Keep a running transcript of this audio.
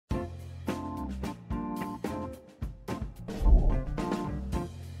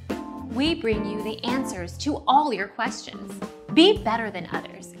we bring you the answers to all your questions. Be better than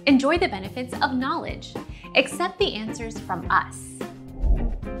others. Enjoy the benefits of knowledge. Accept the answers from us.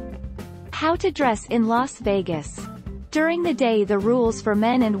 How to dress in Las Vegas. During the day, the rules for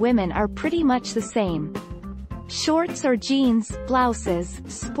men and women are pretty much the same. Shorts or jeans, blouses,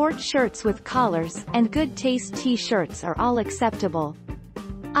 sport shirts with collars, and good taste t-shirts are all acceptable.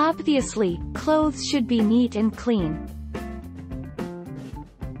 Obviously, clothes should be neat and clean.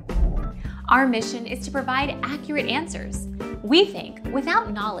 Our mission is to provide accurate answers. We think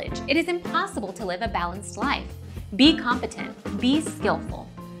without knowledge, it is impossible to live a balanced life. Be competent, be skillful.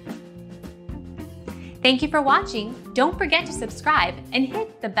 Thank you for watching. Don't forget to subscribe and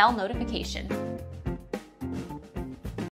hit the bell notification.